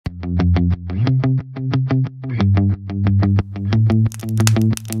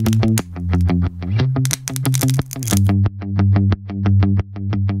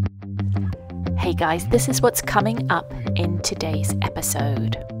guys, this is what's coming up in today's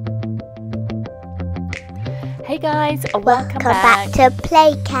episode. Hey guys, welcome back to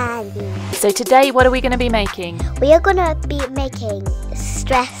Play Candy. So today, what are we going to be making? We are going to be making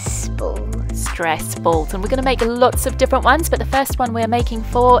stress balls. Stress balls, and we're going to make lots of different ones, but the first one we're making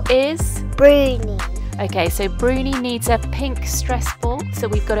for is Bruni. Okay, so Bruni needs a pink stress ball. So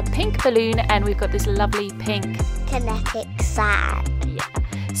we've got a pink balloon and we've got this lovely pink kinetic sand. Yeah.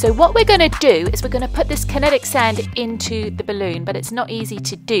 So what we're going to do is we're going to put this kinetic sand into the balloon, but it's not easy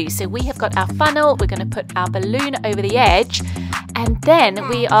to do. So we have got our funnel, we're going to put our balloon over the edge, and then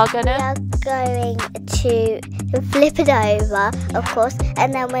we are going to flip it over, of course,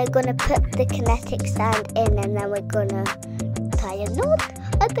 and then we're going to put the kinetic sand in, and then we're going to tie a knot,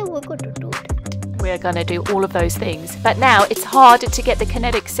 and then we're going to do that. We're going to do all of those things. But now it's hard to get the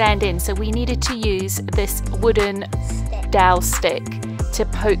kinetic sand in, so we needed to use this wooden dowel stick to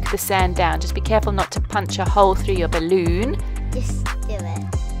poke the sand down. Just be careful not to punch a hole through your balloon. Just do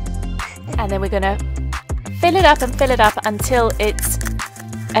it. And then we're going to fill it up and fill it up until it's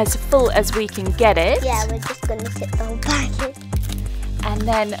as full as we can get it. Yeah, we're just going to sit the whole bag in. And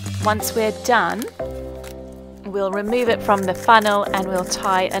then once we're done, we'll remove it from the funnel and we'll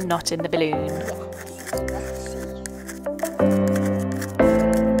tie a knot in the balloon.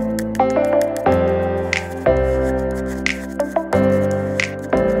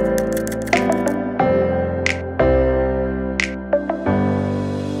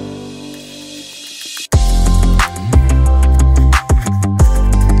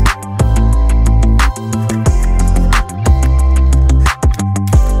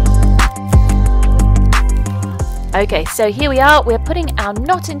 Okay, so here we are, we're putting our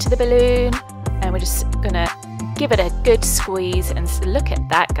knot into the balloon and we're just gonna give it a good squeeze, and look at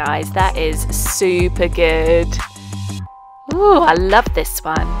that guys, that is super good. Ooh, I love this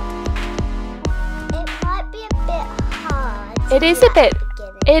one. It might be a bit hard. It is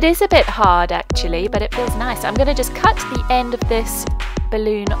a bit hard actually, but it feels nice. I'm gonna just cut the end of this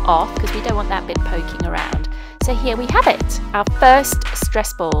balloon off because we don't want that bit poking around. So here we have it, our first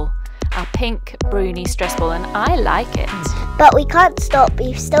stress ball. Our pink Bruni stress ball, and I like it. But we can't stop,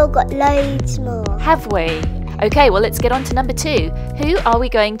 we've still got loads more. Have we? Okay, well let's get on to number 2. Who are we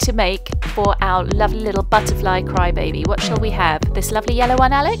going to make for our lovely little butterfly crybaby? What shall we have? This lovely yellow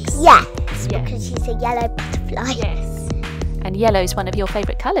one, Alex? Yes, because she's a yellow butterfly. Yes. And yellow is one of your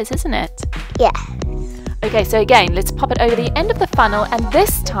favourite colours, isn't it? Yeah. Okay, so again, let's pop it over the end of the funnel, and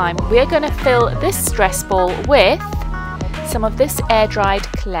this time we're going to fill this stress ball with some of this air-dried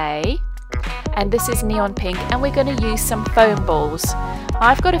clay, and this is neon pink, and we're going to use some foam balls.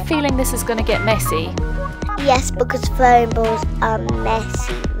 I've got a feeling this is going to get messy. Yes, because foam balls are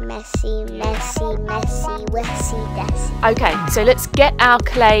messy, dessy. Okay, so let's get our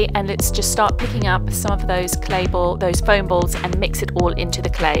clay and let's just start picking up some of those foam balls and mix it all into the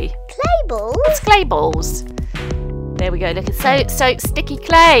clay. Clay balls? It's clay balls. There we go, look, it's so sticky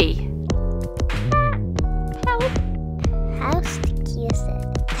clay. How sticky is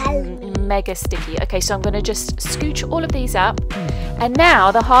it? Mega sticky. Okay, so I'm going to just scooch all of these up, and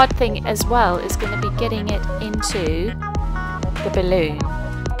now the hard thing as well is going to be getting it into the balloon.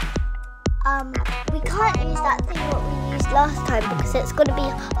 We can't use that thing what we used last time because it's going to be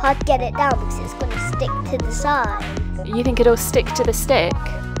hard to get it down because it's going to stick to the side. You think it'll stick to the stick?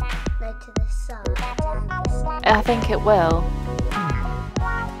 No, to the side. I think it will,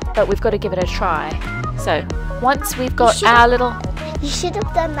 but we've got to give it a try. So once we've got our little... You should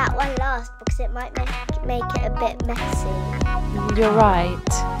have done that one last because it might make it a bit messy. You're right.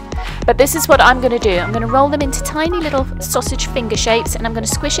 But this is what I'm going to do. I'm going to roll them into tiny little sausage finger shapes, and I'm going to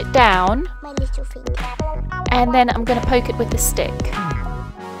squish it down. My little finger. And then I'm going to poke it with the stick.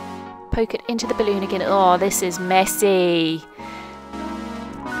 Poke it into the balloon again. Oh, this is messy.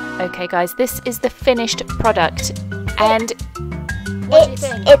 Okay, guys, this is the finished product. And what do you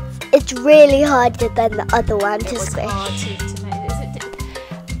think? It's really harder than the other one to squish.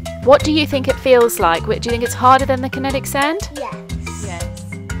 What do you think it feels like? Do you think it's harder than the kinetic sand? Yes.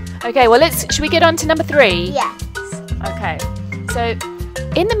 Yes. Okay, well should we get on to number 3? Yes. Okay, so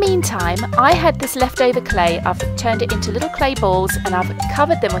in the meantime, I had this leftover clay. I've turned it into little clay balls and I've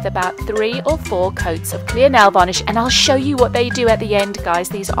covered them with about 3 or 4 coats of clear nail varnish, and I'll show you what they do at the end, guys.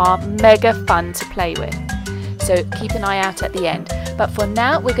 These are mega fun to play with. So keep an eye out at the end. But for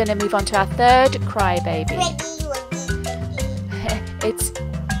now, we're going to move on to our third crybaby. It's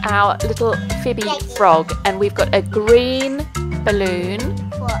our little Phoebe frog, and we've got a green balloon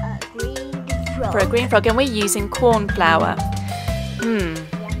for a green frog, and we're using cornflour.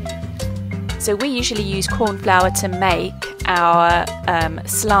 So we usually use cornflour to make our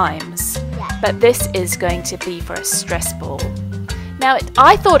slimes. Yes. but this is going to be for a stress ball. Now,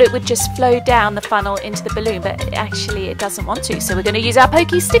 I thought it would just flow down the funnel into the balloon, but actually it doesn't want to. So we're going to use our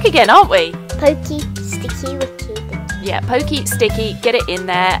pokey stick again, aren't we? Pokey, sticky, wicky. Yeah, pokey, sticky, get it in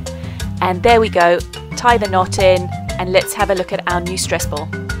there. And there we go. Tie the knot in, and let's have a look at our new stress ball.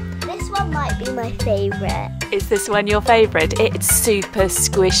 This one might be my favourite. Is this one your favourite? It's super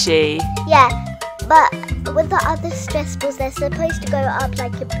squishy. Yeah, but with the other stress balls, they're supposed to go up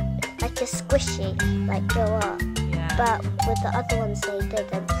like a squishy, like go up. Yeah. But with the other ones they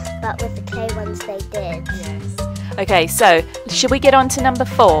didn't. But with the clay ones they did. Yes. Okay, so should we get on to number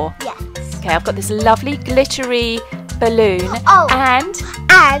 4? Yes. Okay, I've got this lovely glittery balloon. Oh, and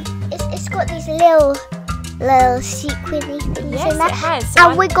it's got these little sequiny things yes, in there. It has. So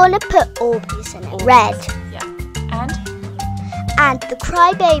and we're gonna put Orbeez in it. Orbeez. Red. Yeah. And the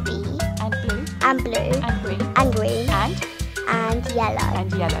crybaby. And blue. And blue. And green. And green. And yellow.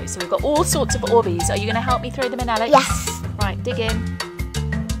 And yellow. So we've got all sorts of Orbeez. Are you going to help me throw them in, Alex? Yes. Right, dig in.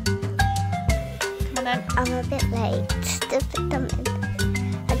 Come on then. I'm a bit late to put them in.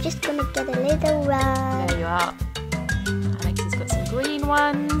 I'm just gonna get a little run. There you are. Alex has got some green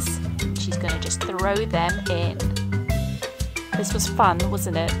ones. She's going to just throw them in. This was fun,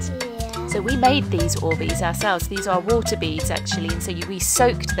 wasn't it? Yeah. So we made these Orbeez ourselves. These are water beads actually, and so we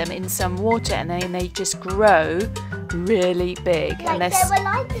soaked them in some water, and then they just grow really big. Like and they were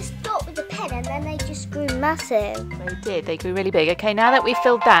like this dot with a pen, and then they just grew massive. They did. They grew really big. Okay, now that we've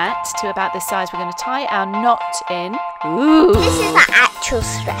filled that to about this size, we're going to tie our knot in. Ooh. This is the actual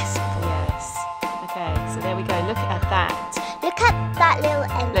stress. Yes. Okay, so there we go. Look at that. Look at that little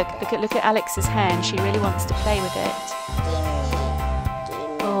end. Look at Alex's hand. She really wants to play with it.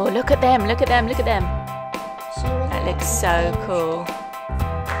 Oh, look at them. Look at them. Look at them. That looks so cool.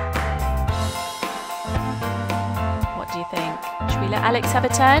 What do you think? Should we let Alex have a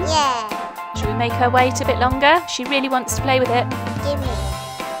turn? Yeah. Should we make her wait a bit longer? She really wants to play with it. Give me.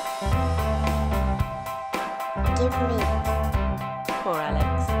 Poor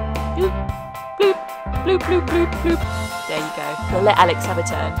Alex. Bloop, bloop, bloop, bloop, bloop, bloop. There you go. We'll let Alex have a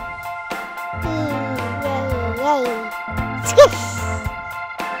turn. Yay.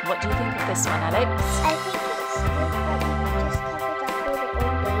 What do you think of this one, Alex? I think it's good that you just covered up all the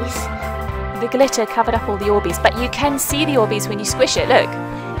Orbeez. The glitter covered up all the Orbeez, but you can see the Orbeez when you squish it. Look.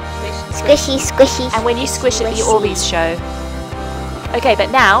 Squishy, squishy. And when you squish it, the Orbeez show. Okay, but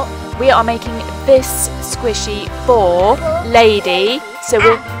now we are making this squishy for Lady. So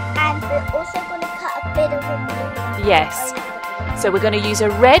and we're also going to cut a bit of a balloon. Yes. So we're going to use a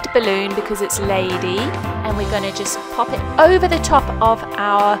red balloon because it's Lady, and we're going to just pop it over the top of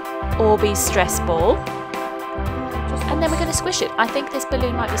our Orbeez stress ball, and then we're going to squish it. I think this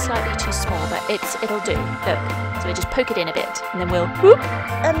balloon might be slightly too small, but it'll do. Look. So we just poke it in a bit, and then we'll whoop.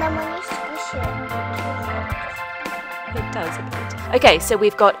 And then when you squish It does a bit. Okay, so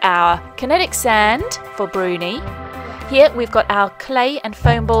we've got our kinetic sand for Bruni. Here we've got our clay and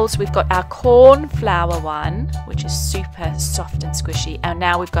foam balls. We've got our cornflour one, which is super soft and squishy. And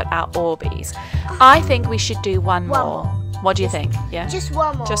now we've got our Orbeez. I think we should do one more. What do you think? Yeah? Just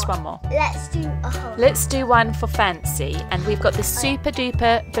one more. Just one more. Let's do a whole. Let's do one for fancy. And we've got this super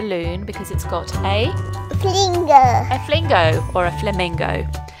duper balloon because it's got a flingo or a flamingo.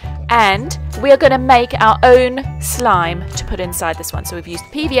 And we are going to make our own slime to put inside this one. So we've used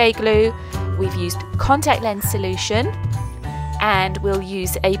PVA glue, we've used contact lens solution, and we'll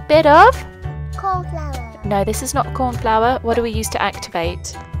use a bit of cornflour. No, this is not cornflour. What do we use to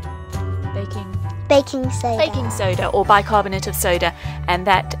activate? Baking soda. Baking soda or bicarbonate of soda, and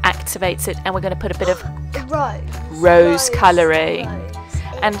that activates it. And we're going to put a bit of rose colouring.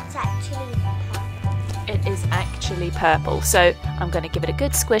 And it is actually purple, so I'm going to give it a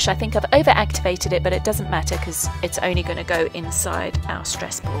good squish. I think I've over-activated it, but it doesn't matter because it's only going to go inside our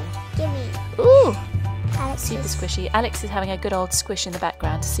stress ball. Gimme. Ooh, Alex super squishy. Alex is having a good old squish in the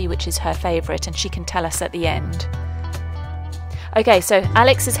background to see which is her favourite, and she can tell us at the end. Okay, so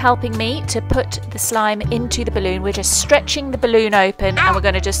Alex is helping me to put the slime into the balloon. We're just stretching the balloon open, and we're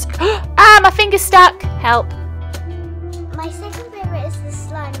going to just... Ah, my finger's stuck! Help. My second favourite is the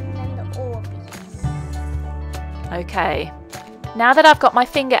slime and then the Orbeez. Okay, now that I've got my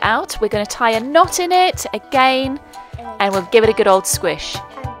finger out, we're going to tie a knot in it again, and we'll give it a good old squish.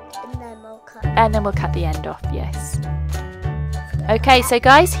 And then we'll cut the end off, yes. Okay, so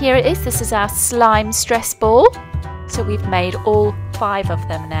guys, here it is. This is our slime stress ball. So we've made all 5 of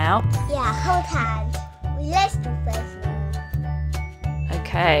them now. Yeah, hold hand. Let's do first now.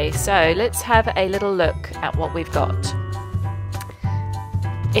 Okay, so let's have a little look at what we've got.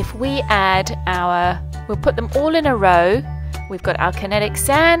 If we add we'll put them all in a row. We've got our kinetic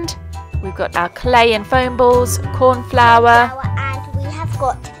sand, We've got our clay and foam balls, cornflour. And we have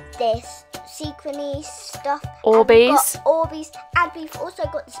got this sequiny stuff. Orbeez. Orbeez. And we've also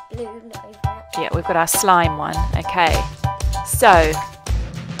got this balloon over it. Yeah, we've got our slime one. Okay. So,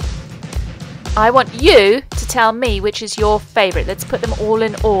 I want you to tell me which is your favourite. Let's put them all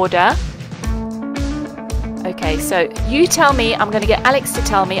in order. Okay, so you tell me. I'm going to get Alex to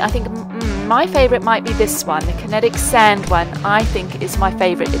tell me. I think my favourite might be this one, the Kinetic sand one. I think is my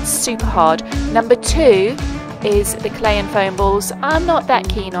favourite. It's super hard. Number 2 is the clay and foam balls. I'm not that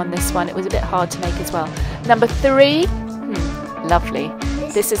keen on this one. It was a bit hard to make as well. Number 3, lovely.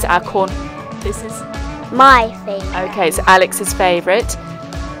 This is our corn. This is my favourite. Okay, so Alex's favourite.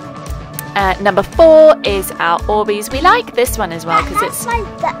 Number 4 is our Orbeez. We like this one as well because it's.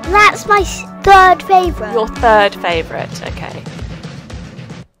 That's my third favourite. Your third favourite, okay.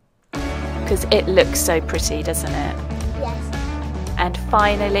 Because it looks so pretty, doesn't it? Yes. And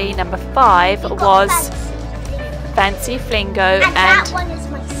finally, number 5 was Fancy Flingo, and that one is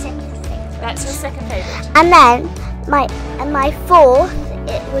my second favourite. That's your second favourite. And then my fourth,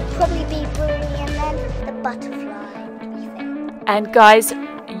 it would probably be Bruni, and then the butterfly. And guys,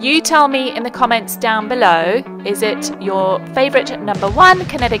 you tell me in the comments down below, is it your favourite number 1,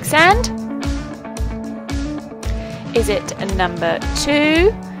 Kinetic Sand? Is it number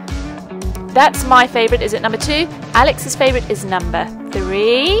 2? That's my favourite. Is it number 2? Alex's favourite is number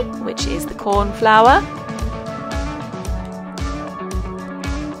 3, which is the cornflour.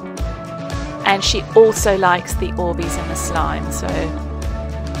 And she also likes the Orbeez and the slime, so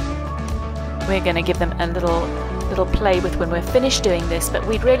we're going to give them a little play with when we're finished doing this, but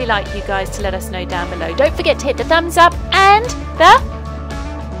we'd really like you guys to let us know down below. Don't forget to hit the thumbs up and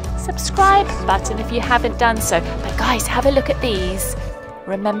the subscribe button if you haven't done so. But guys, have a look at these.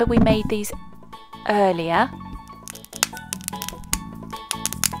 Remember we made these earlier.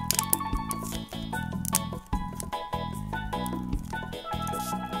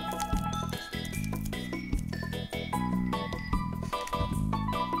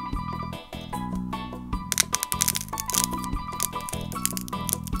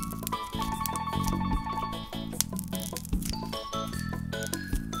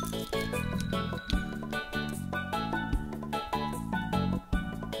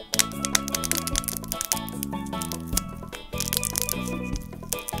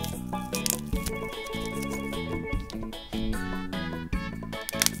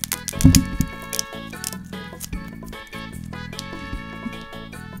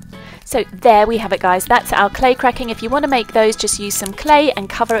 So there we have it, guys. That's our clay cracking. If you want to make those, just use some clay and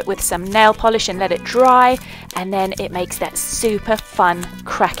cover it with some nail polish and let it dry, and then it makes that super fun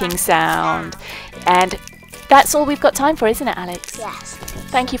cracking sound. And that's all we've got time for, isn't it, Alex? Yes.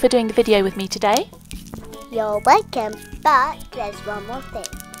 Thank you for doing the video with me today. You're welcome, but there's one more thing.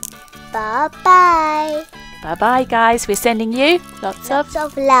 Bye-bye. Bye-bye, guys. We're sending you lots of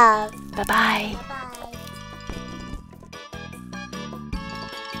love. Bye-bye.